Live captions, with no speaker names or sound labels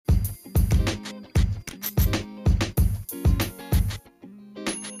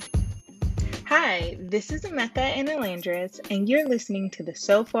Hi, this is Emeka and Elandris, and you're listening to the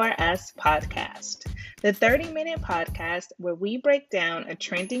So Far Us podcast, the 30-minute podcast where we break down a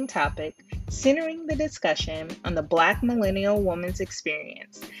trending topic, centering the discussion on the Black millennial woman's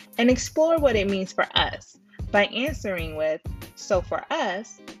experience, and explore what it means for us by answering with, so for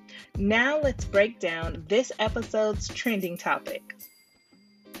us, now let's break down this episode's trending topic.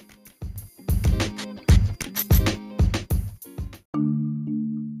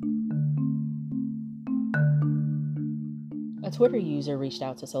 A Twitter user reached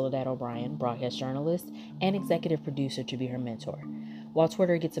out to Soledad O'Brien, broadcast journalist and executive producer, to be her mentor. While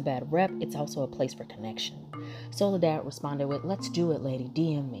Twitter gets a bad rep, it's also a place for connection. Soledad responded with, "Let's do it, lady,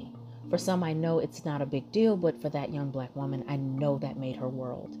 DM me." For some, I know it's not a big deal, but for that young Black woman, I know that made her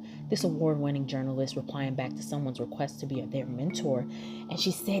world. This award-winning journalist replying back to someone's request to be their mentor, and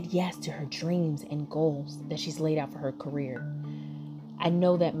she said yes to her dreams and goals that she's laid out for her career. I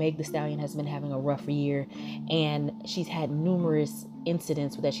know that Meg Thee Stallion has been having a rough year, and she's had numerous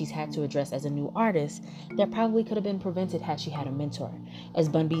incidents that she's had to address as a new artist that probably could have been prevented had she had a mentor. As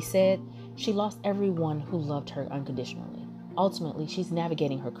Bun B said, she lost everyone who loved her unconditionally. Ultimately, she's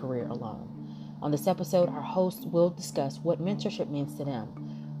navigating her career alone. On this episode, our hosts will discuss what mentorship means to them.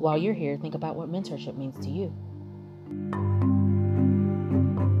 While you're here, think about what mentorship means to you.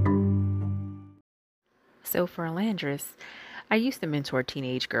 So for Elandris, I used to mentor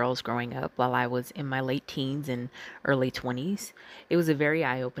teenage girls growing up while I was in my late teens and early 20s. It was a very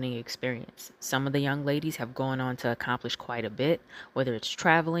eye-opening experience. Some of the young ladies have gone on to accomplish quite a bit, whether it's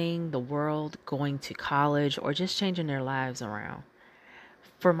traveling the world, going to college, or just changing their lives around.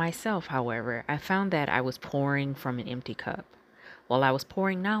 For myself, however, I found that I was pouring from an empty cup. While I was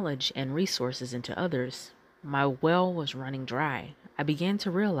pouring knowledge and resources into others, my well was running dry. I began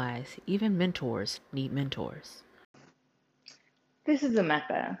to realize even mentors need mentors. This is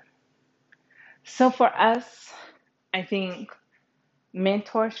Emeka. So for us, I think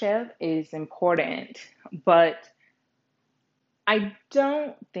mentorship is important, but I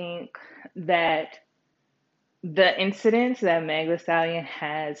don't think that the incidents that Meg Thee Stallion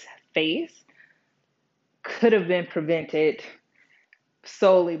has faced could have been prevented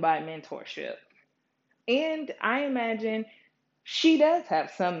solely by mentorship. And I imagine she does have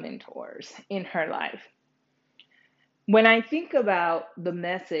some mentors in her life. When I think about the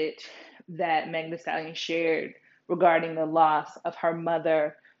message that Meg Thee Stallion shared regarding the loss of her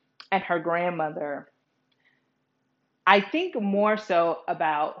mother and her grandmother, I think more so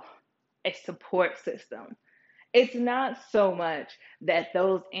about a support system. It's not so much that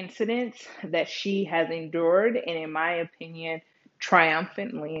those incidents that she has endured, and in my opinion,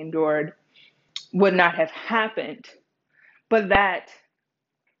 triumphantly endured, would not have happened, but that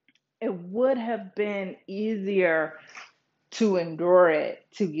it would have been easier to endure it,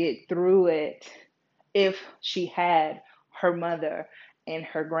 to get through it, if she had her mother and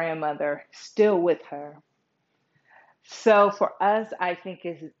her grandmother still with her. So for us, I think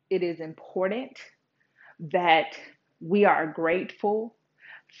it is important that we are grateful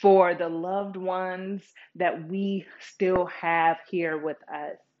for the loved ones that we still have here with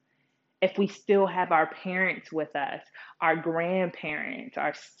us. If we still have our parents with us, our grandparents,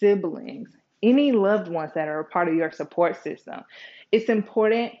 our siblings, any loved ones that are a part of your support system, it's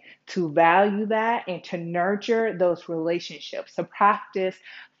important to value that and to nurture those relationships, to practice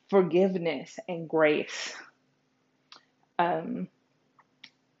forgiveness and grace. Um,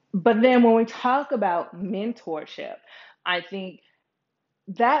 but then when we talk about mentorship, I think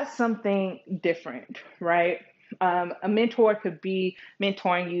that's something different, right? A mentor could be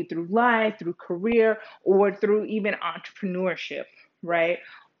mentoring you through life, through career, or through even entrepreneurship, right?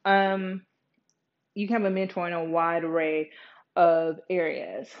 Um, you can have a mentor in a wide array of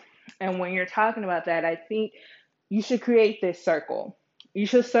areas. And when you're talking about that, I think you should create this circle. You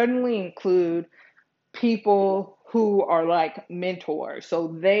should certainly include people who are like mentors.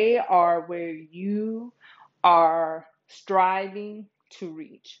 So they are where you are striving to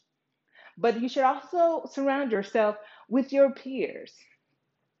reach. But you should also surround yourself with your peers,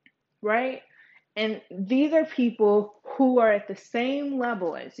 right? And these are people who are at the same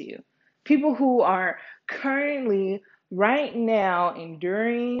level as you, people who are currently, right now,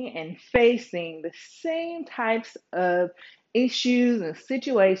 enduring and facing the same types of issues and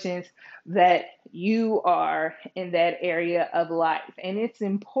situations that you are in that area of life. And it's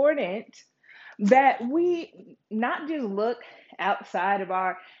important that we not just look outside of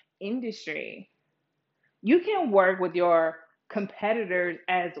our industry. You can work with your competitors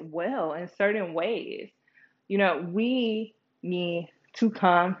as well in certain ways. We need to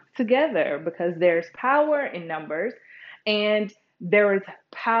come together because there's power in numbers and there is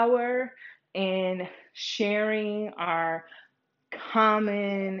power and sharing our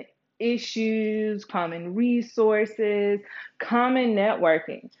common issues, common resources, common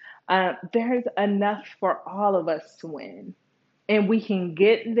networking. There's enough for all of us to win. And we can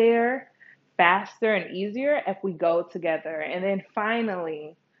get there faster and easier if we go together. And then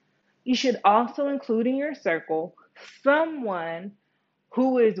finally, you should also include in your circle someone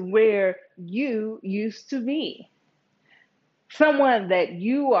who is where you used to be, someone that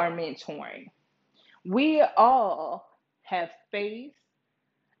you are mentoring. We all have faced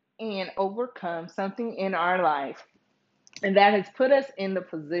and overcome something in our life, and that has put us in the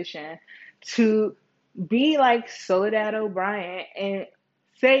position to be like Soledad O'Brien and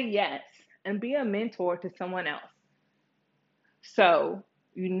say yes and be a mentor to someone else. So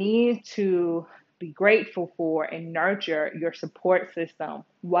you need to be grateful for and nurture your support system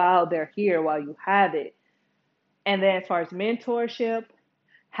while they're here, while you have it. And then as far as mentorship,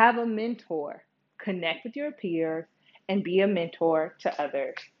 have a mentor, connect with your peers, and be a mentor to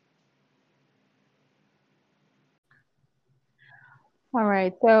others. All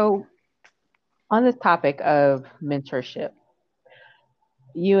right. So, on this topic of mentorship,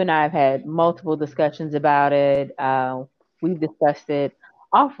 you and I have had multiple discussions about it. We've discussed it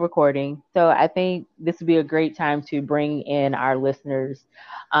off recording. So, I think this would be a great time to bring in our listeners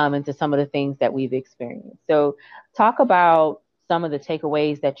into some of the things that we've experienced. So, talk about some of the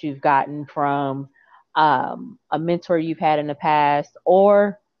takeaways that you've gotten from a mentor you've had in the past,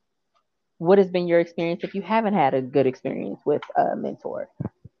 or what has been your experience if you haven't had a good experience with a mentor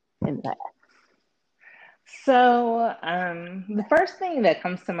in the past? So, the first thing that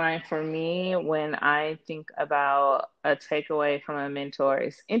comes to mind for me when I think about a takeaway from a mentor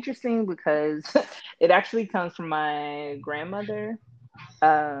is interesting because it actually comes from my grandmother.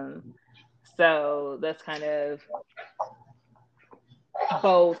 Um, so that's kind of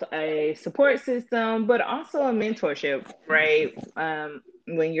both a support system, but also a mentorship, right?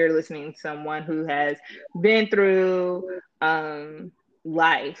 When you're listening to someone who has been through um,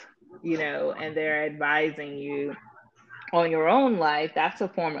 life, and they're advising you on your own life, that's a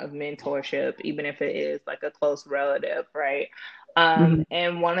form of mentorship, even if it is like a close relative, right? Mm-hmm.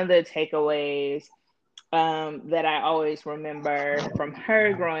 And one of the takeaways that I always remember from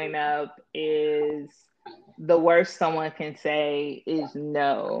her growing up is the worst someone can say is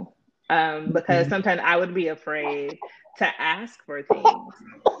no. Because sometimes I would be afraid to ask for things.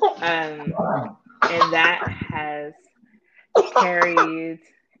 Um, and that has carried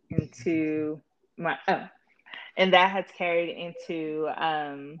into my, oh, and that has carried into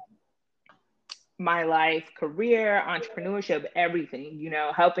my life, career, entrepreneurship, everything,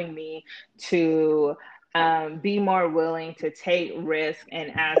 helping me to be more willing to take risks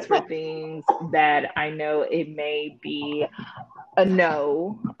and ask for things that I know it may be a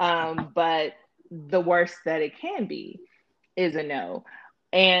no, but the worst that it can be is a no.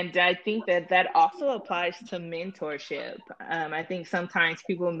 And I think that that also applies to mentorship. I think sometimes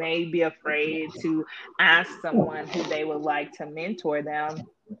people may be afraid to ask someone who they would like to mentor them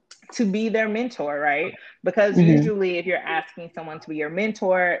to be their mentor, right? Because Mm-hmm. usually, if you're asking someone to be your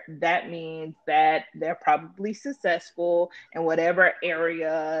mentor, that means that they're probably successful in whatever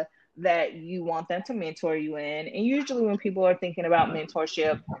area that you want them to mentor you in. And usually, when people are thinking about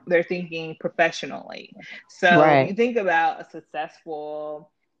mentorship, they're thinking professionally. So, if Right. you think about a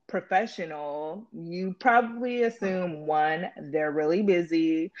successful professional, you probably assume one, they're really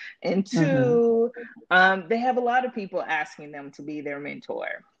busy, and Mm-hmm. two, they have a lot of people asking them to be their mentor.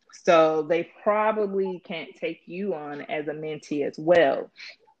 So they probably can't take you on as a mentee as well.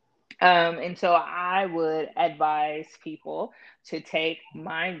 And so I would advise people to take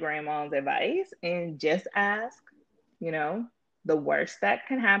my grandma's advice and just ask, you know, the worst that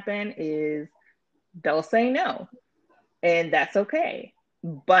can happen is they'll say no, and that's okay.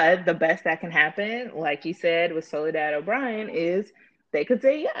 But the best that can happen, like you said with Soledad O'Brien, is they could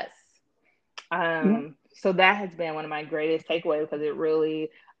say yes. Yeah. So that has been one of my greatest takeaways because it really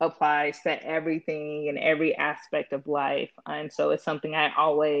applies to everything and every aspect of life. And so it's something I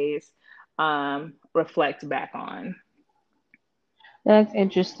always reflect back on. That's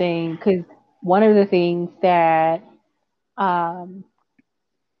interesting because one of the things that um,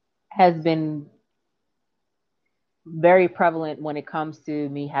 has been very prevalent when it comes to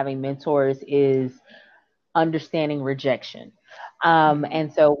me having mentors is understanding rejection. Mm-hmm.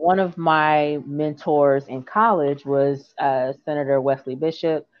 And so one of my mentors in college was Senator Wesley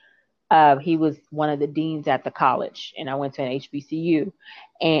Bishop. He was one of the deans at the college, and I went to an HBCU.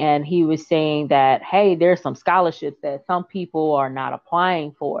 And he was saying that, hey, there's some scholarships that some people are not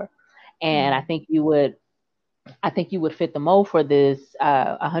applying for. And I Mm-hmm. think you would I think you would fit the mold for this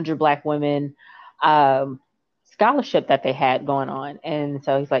 100 Black women um, scholarship that they had going on. And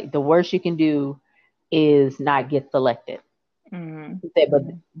so he's like, the worst you can do is not get selected. Mm-hmm. He said,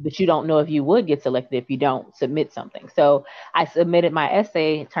 Mm-hmm. but you don't know if you would get selected if you don't submit something. So I submitted my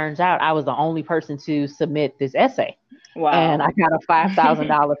essay. It turns out I was the only person to submit this essay, and I Wow. got a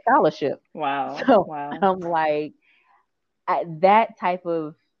 $5,000 scholarship. Wow. So Wow. I'm like, that type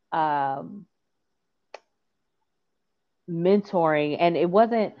of um, mentoring, and it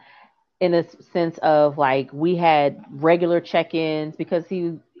wasn't in a sense of like we had regular check-ins because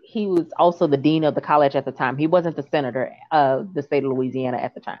he was also the dean of the college at the time. He wasn't the senator of the state of Louisiana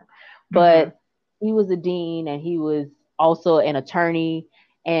at the time, Mm-hmm. but he was a dean and he was also an attorney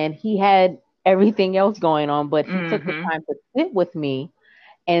and he had everything else going on. But he took the Mm-hmm. time to sit with me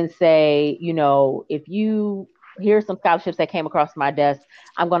and say, you know, if you here's some scholarships that came across my desk,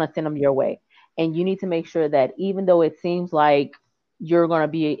 I'm going to send them your way. And you need to make sure that even though it seems like you're going to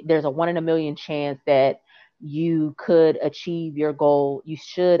be, there's a 1 in a million chance that you could achieve your goal, you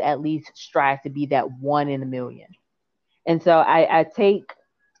should at least strive to be that 1 in a million. And so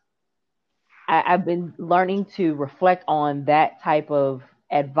I've been learning to reflect on that type of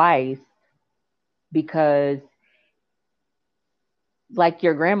advice because, like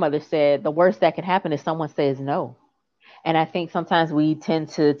your grandmother said, the worst that can happen is someone says no. And I think sometimes we tend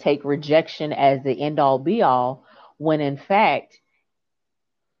to take rejection as the end all be all, when in fact,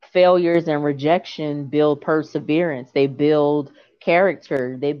 failures and rejection build perseverance. They build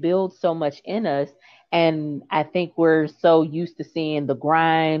character. They build so much in us. And I think we're so used to seeing the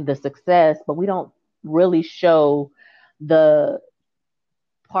grind, the success, but we don't really show the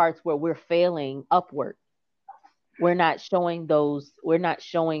parts where we're failing upward. We're not showing the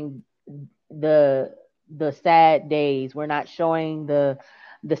sad days. We're not showing the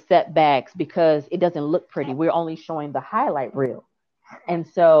setbacks because it doesn't look pretty. We're only showing the highlight reel. And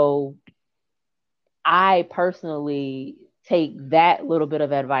so I personally take that little bit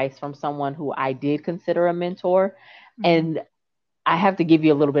of advice from someone who I did consider a mentor. Mm-hmm. And I have to give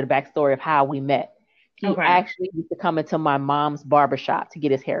you a little bit of backstory of how we met. He Okay. actually used to come into my mom's barbershop to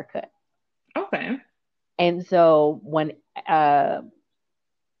get his hair cut. Okay. And so when uh,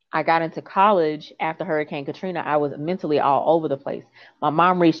 I got into college after Hurricane Katrina, I was mentally all over the place. My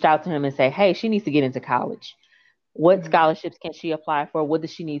mom reached out to him and said, "Hey, she needs to get into college. What Mm-hmm. scholarships can she apply for? What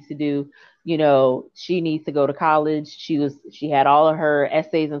does she need to do? You know, she needs to go to college." She had all of her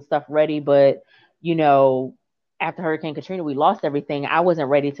essays and stuff ready, but you know, after Hurricane Katrina, we lost everything. I wasn't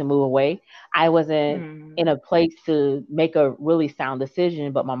ready to move away. I wasn't Mm-hmm. in a place to make a really sound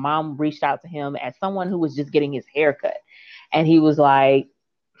decision, but my mom reached out to him as someone who was just getting his hair cut. And he was like,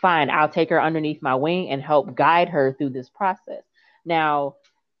 "Fine, I'll take her underneath my wing and help guide her through this process." Now,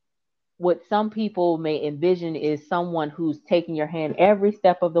 what some people may envision is someone who's taking your hand every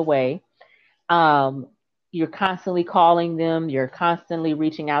step of the way. Um, you're constantly calling them, you're constantly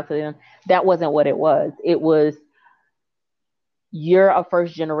reaching out to them. That wasn't what it was. It was, you're a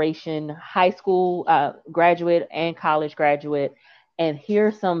first generation high school graduate and college graduate, and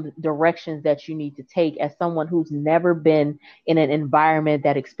here's some directions that you need to take as someone who's never been in an environment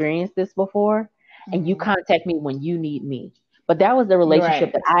that experienced this before, and you Mm-hmm. contact me when you need me. But that was the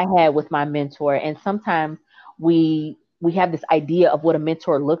relationship that Right. I had with my mentor. And sometimes we have this idea of what a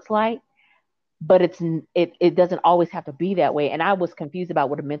mentor looks like, but it doesn't always have to be that way. And I was confused about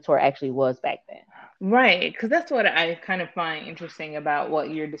what a mentor actually was back then. Right, because that's what I kind of find interesting about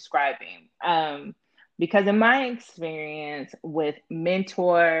what you're describing. Because in my experience with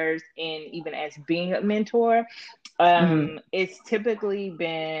mentors and even as being a mentor, Mm-hmm. it's typically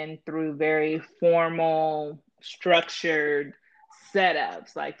been through very formal, structured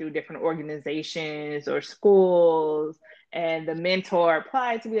setups, like through different organizations or schools. And the mentor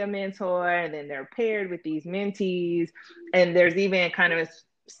applied to be a mentor, and then they're paired with these mentees. And there's even kind of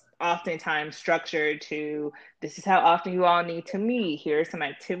oftentimes structured to this is how often you all need to meet. Here are some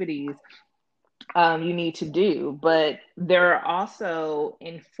activities you need to do. But there are also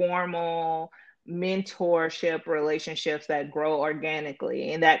informal mentorship relationships that grow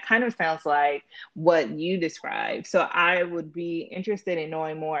organically. And that kind of sounds like what you described. So I would be interested in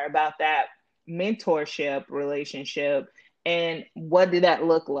knowing more about that mentorship relationship and what did that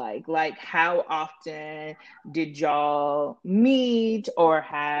look like? Like, how often did y'all meet or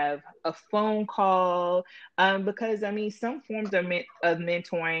have a phone call? Because I mean, some forms of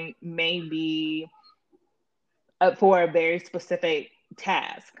mentoring may be for a very specific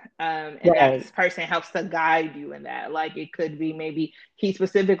task. And that Right. person helps to guide you in that. Like it could be maybe he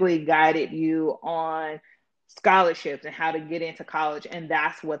specifically guided you on scholarships and how to get into college, and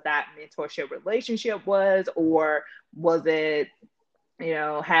that's what that mentorship relationship was? Or was it,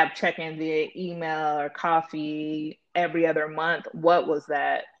 have check-in via email or coffee every other month? What was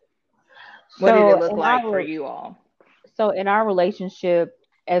that? What did it So look in like for our you all? relationship,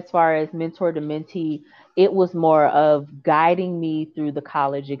 as far as mentor to mentee, it was more of guiding me through the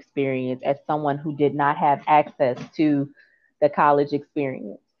college experience as someone who did not have access to the college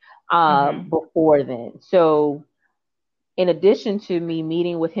experience Mm-hmm. before then. So in addition to me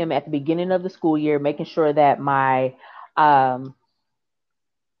meeting with him at the beginning of the school year, making sure that my um,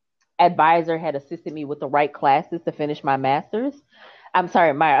 advisor had assisted me with the right classes to finish my master's. I'm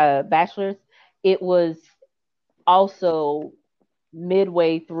sorry, my bachelor's. It was also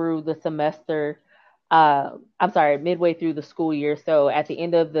midway through the semester. I'm sorry, midway through the school year. So at the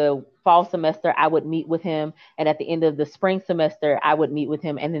end of the fall semester, I would meet with him. And at the end of the spring semester, I would meet with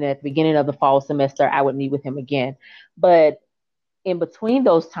him. And then at the beginning of the fall semester, I would meet with him again. But in between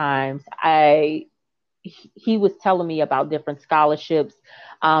those times, he was telling me about different scholarships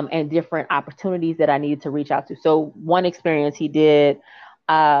and different opportunities that I needed to reach out to. So one experience he did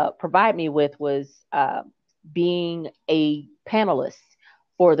provide me with was being a panelist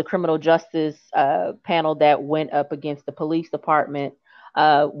for the criminal justice panel that went up against the police department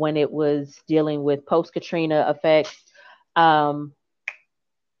when it was dealing with post Katrina effects, um,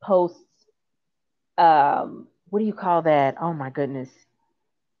 post what do you call that? Oh my goodness,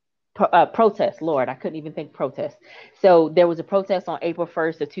 protest. Lord, I couldn't even think protest. So there was a protest on April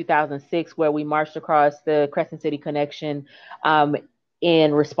 1st of 2006 where we marched across the Crescent City Connection um,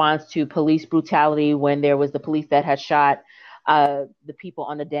 in response to police brutality when there was the police that had shot the people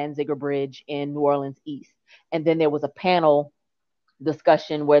on the Danziger Bridge in New Orleans East. And then there was a panel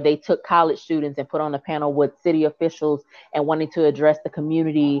discussion where they took college students and put on a panel with city officials and wanting to address the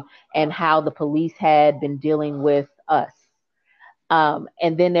community and how the police had been dealing with us.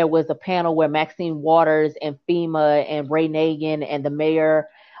 And then there was a panel where Maxine Waters and FEMA and Ray Nagin and the mayor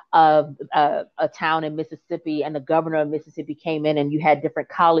of a town in Mississippi and the governor of Mississippi came in, and you had different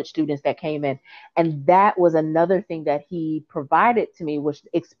college students that came in. And that was another thing that he provided to me was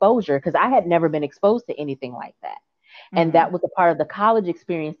exposure, because I had never been exposed to anything like that. And Mm-hmm. that was a part of the college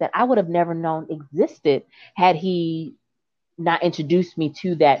experience that I would have never known existed had he not introduced me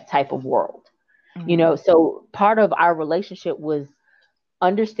to that type of world. Mm-hmm. So part of our relationship was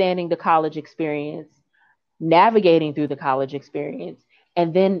understanding the college experience, navigating through the college experience,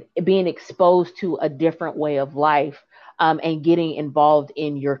 and then being exposed to a different way of life and getting involved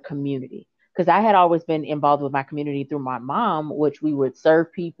in your community. Because I had always been involved with my community through my mom, which we would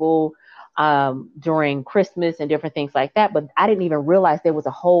serve people during Christmas and different things like that. But I didn't even realize there was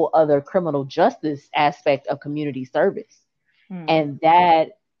a whole other criminal justice aspect of community service. Mm-hmm. And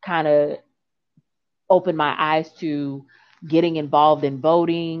that kind of opened my eyes to getting involved in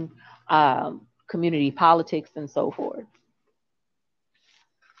voting, community politics, and so forth.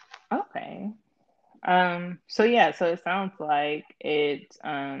 Okay. So yeah, so it sounds like it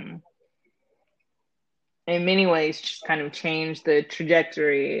in many ways just kind of changed the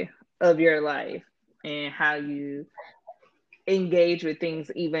trajectory of your life and how you engage with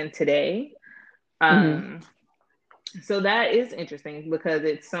things even today. Mm-hmm. Um, so that is interesting because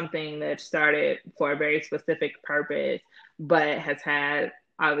it's something that started for a very specific purpose, but has had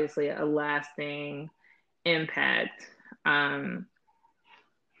obviously a lasting impact. Um,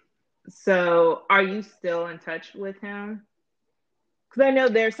 so are you still in touch with him? Because I know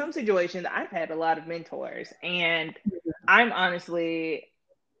there's some situations I've had a lot of mentors, and I'm honestly,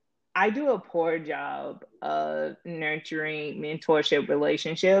 I do a poor job of nurturing mentorship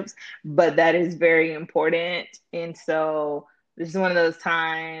relationships, but that is very important. And so this is one of those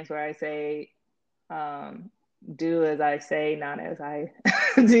times where I say, um, do as I say, not as I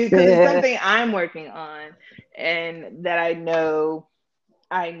do, because it's Yeah. something I'm working on and that I know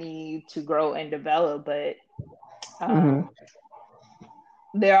I need to grow and develop. But Mm-hmm. um,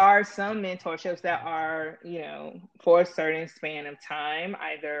 there are some mentorships that are, for a certain span of time,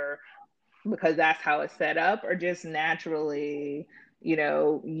 either because that's how it's set up or just naturally,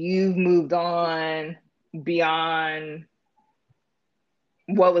 you've moved on beyond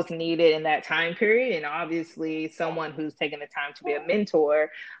what was needed in that time period. And obviously, someone who's taken the time to be a mentor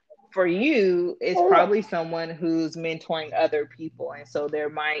for you is probably someone who's mentoring other people. And so there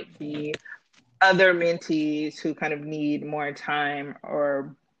might be other mentees who kind of need more time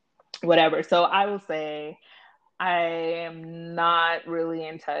or whatever. So I will say I am not really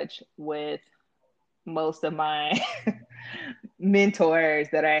in touch with most of my mentors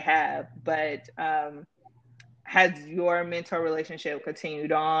that I have, but has your mentor relationship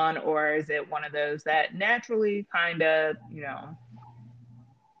continued on, or is it one of those that naturally kind of,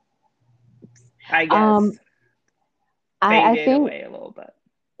 I Um, guess, I faded think away a little bit?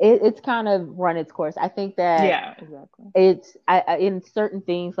 it's kind of run its course. I think that Yeah, exactly. in certain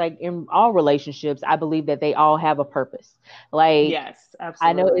things, like in all relationships, I believe that they all have a purpose. Like, Yes,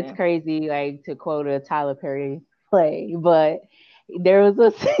 I know it's absolutely. crazy, like to quote a Tyler Perry play, but there was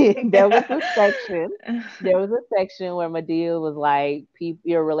a there was a section where Medea was like,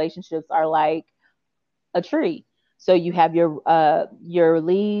 your relationships are like a tree. So you have your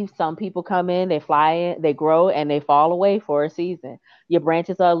leaves. Some people come in, they fly in, they grow, and they fall away for a season. Your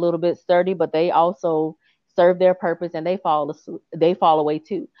branches are a little bit sturdy, but they also serve their purpose and they fall away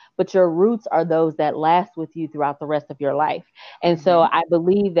too. But your roots are those that last with you throughout the rest of your life. And so Hmm. I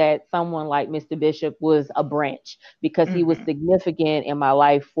believe that someone like Mr. Bishop was a branch because he was Hmm. significant in my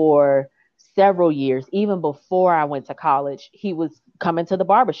life for several years. Even before I went to college, he was coming to the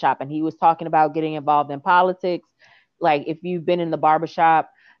barbershop and he was talking about getting involved in politics. Like, if you've been in the barbershop,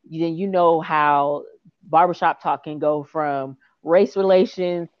 then you know how barbershop talk can go from race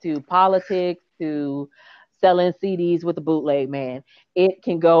relations to politics to selling CDs with the bootleg man. It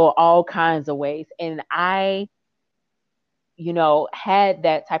can go all kinds of ways. And I, had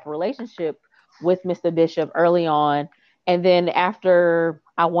that type of relationship with Mr. Bishop early on. And then after,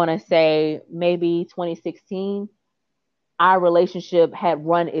 I want to say maybe 2016, our relationship had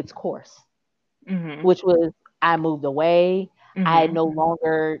run its course, Hmm. which was, I moved away. I Hmm. no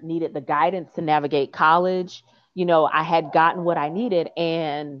longer needed the guidance to navigate college. I had gotten what I needed,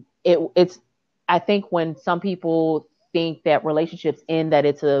 and it's. I think when some people think that relationships end, that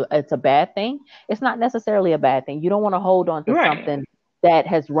it's a bad thing. It's not necessarily a bad thing. You don't want to hold on to Right. something that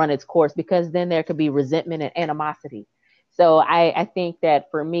has run its course, because then there could be resentment and animosity. So I think that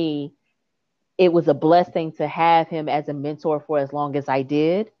for me, it was a blessing to have him as a mentor for as long as I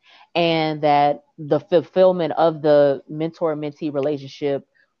did, and that the fulfillment of the mentor mentee relationship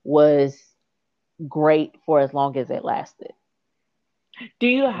was great for as long as it lasted. Do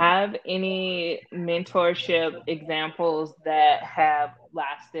you have any mentorship examples that have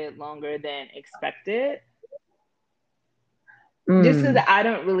lasted longer than expected? Just because Mm. I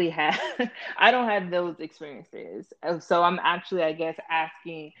don't really have, I don't have those experiences. So I'm actually, I guess,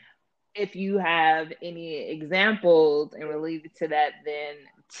 asking if you have any examples and related to that, then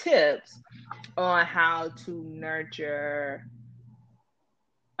tips on how to nurture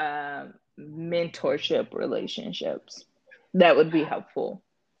mentorship relationships that would be helpful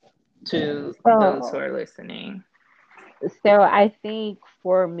to those who So, are listening. so I think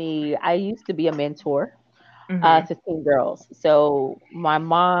for me, I used to be a mentor Mm-hmm. to teen girls. So my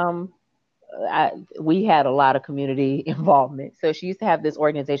mom, I, we had a lot of community involvement. So she used to have this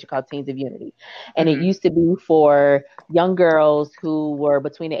organization called Teens of Unity. And it Mm-hmm. used to be for young girls who were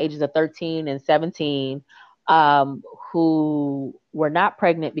between the ages of 13 and 17, um, who were not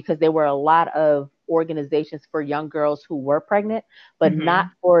pregnant, because there were a lot of organizations for young girls who were pregnant, but not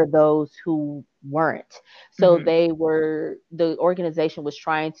Mm-hmm. for those who weren't. So Mm-hmm. the organization was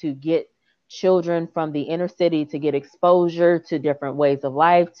trying to get children from the inner city to get exposure to different ways of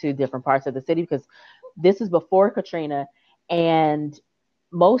life, to different parts of the city, because this is before Katrina, and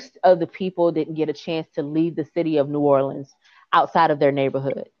most of the people didn't get a chance to leave the city of New Orleans outside of their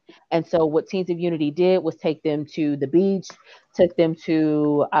neighborhood. And so what Teens of Unity did was take them to the beach, took them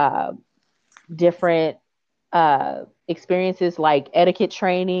to different experiences like etiquette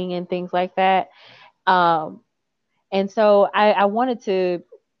training and things like that. Um, and so I wanted to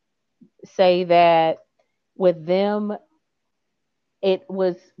say that with them, it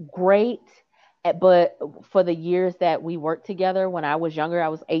was great. But for the years that we worked together, when I was younger, I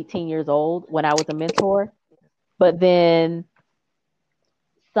was 18 years old when I was a mentor. But then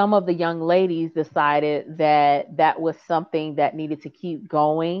some of the young ladies decided that that was something that needed to keep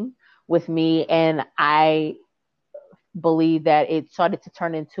going with me. And I believe that it started to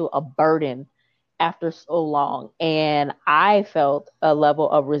turn into a burden after so long. And I felt a level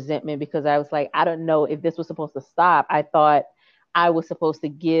of resentment, because I was like, I don't know if this was supposed to stop. I thought I was supposed to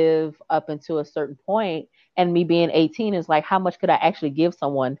give up until a certain point. And me being 18 is like, how much could I actually give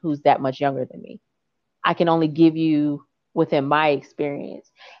someone who's that much younger than me? I can only give you within my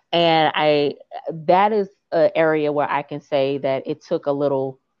experience. And that is an area where I can say that it took a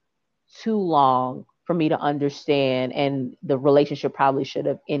little too long for me to understand, and the relationship probably should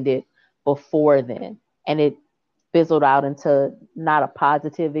have ended before then. And it fizzled out into not a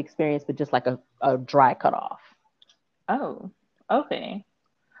positive experience, but just like a dry cutoff. Oh, okay.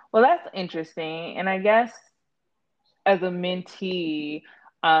 Well, that's interesting. And I guess as a mentee,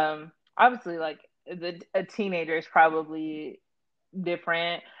 obviously, like a teenager is probably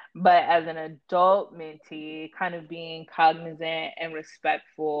different, but as an adult mentee, kind of being cognizant and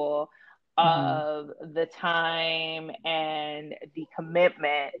respectful Mm-hmm. of the time and the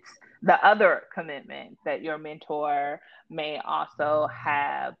commitments, the other commitments that your mentor may also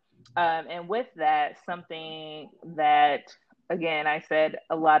have. And with that, something that, again, I said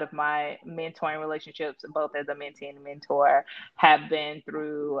a lot of my mentoring relationships, both as a mentee and a mentor, have been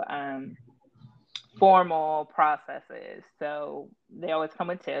through formal processes. So they always come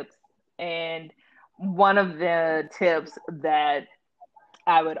with tips. And one of the tips that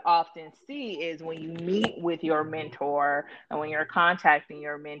I would often see is when you meet with your mentor and when you're contacting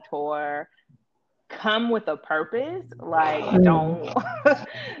your mentor, come with a purpose. Like Mm.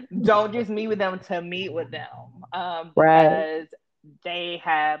 don't just meet with them to meet with them, Right. because they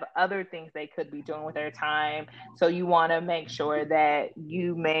have other things they could be doing with their time. So you want to make sure that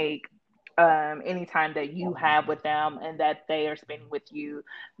you make any time that you have with them and that they are spending with you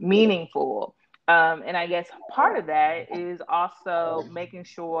meaningful. And I guess part of that is also making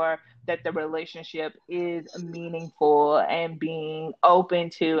sure that the relationship is meaningful and being open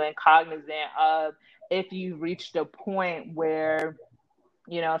to and cognizant of if you reached a point where,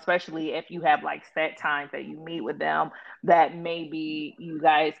 especially if you have like set times that you meet with them, that maybe you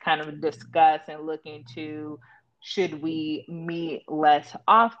guys kind of discuss and look into, should we meet less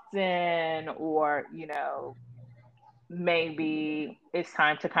often, or, maybe it's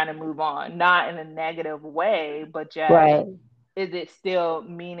time to kind of move on, not in a negative way, but just, Right. is it still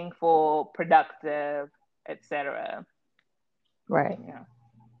meaningful, productive, etc. Right. Yeah.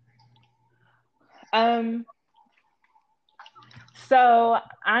 Um, So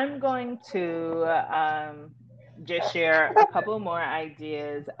I'm going to just share a couple more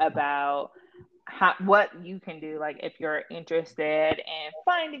ideas about what you can do, like if you're interested in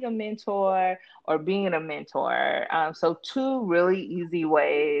finding a mentor or being a mentor. So two really easy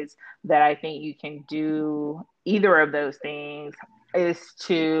ways that I think you can do either of those things is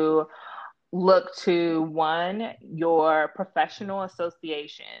to look to one, your professional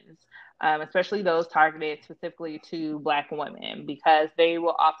associations, especially those targeted specifically to Black women, because they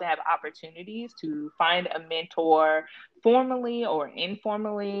will often have opportunities to find a mentor formally or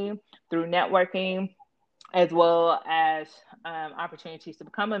informally through networking, as well as opportunities to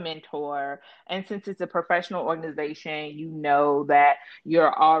become a mentor. And since it's a professional organization, you know that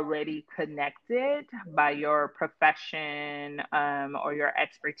you're already connected by your profession or your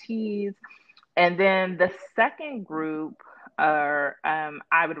expertise. And then the second group, or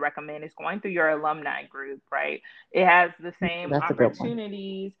I would recommend, is going through your alumni group, right? It has the same That's a good one.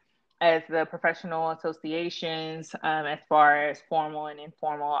 opportunities as the professional associations, as far as formal and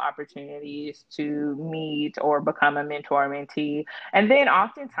informal opportunities to meet or become a mentor or mentee. And then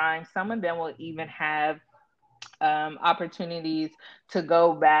oftentimes, some of them will even have opportunities to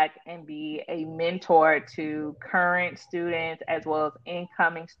go back and be a mentor to current students as well as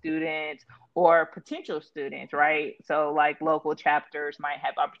incoming students or potential students, right? So, like local chapters might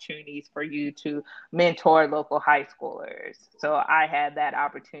have opportunities for you to mentor local high schoolers. So, I had that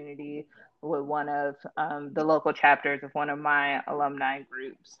opportunity with one of the local chapters of one of my alumni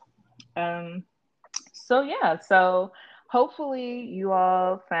groups. Um, so hopefully you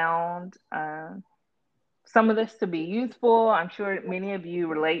all found some of this to be useful. I'm sure many of you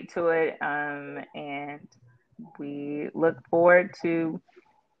relate to it, and we look forward to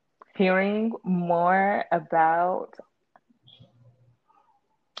hearing more about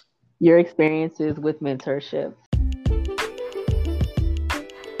Your experiences with mentorship.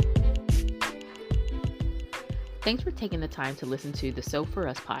 Thanks for taking the time to listen to the So For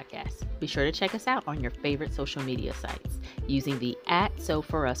Us podcast. Be sure to check us out on your favorite social media sites using the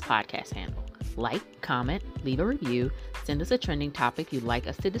 @SoForUs podcast handle. Like, comment, leave a review, send us a trending topic you'd like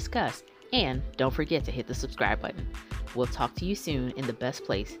us to discuss, and don't forget to hit the subscribe button. We'll talk to you soon in the best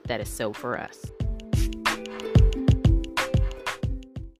place that is So For Us.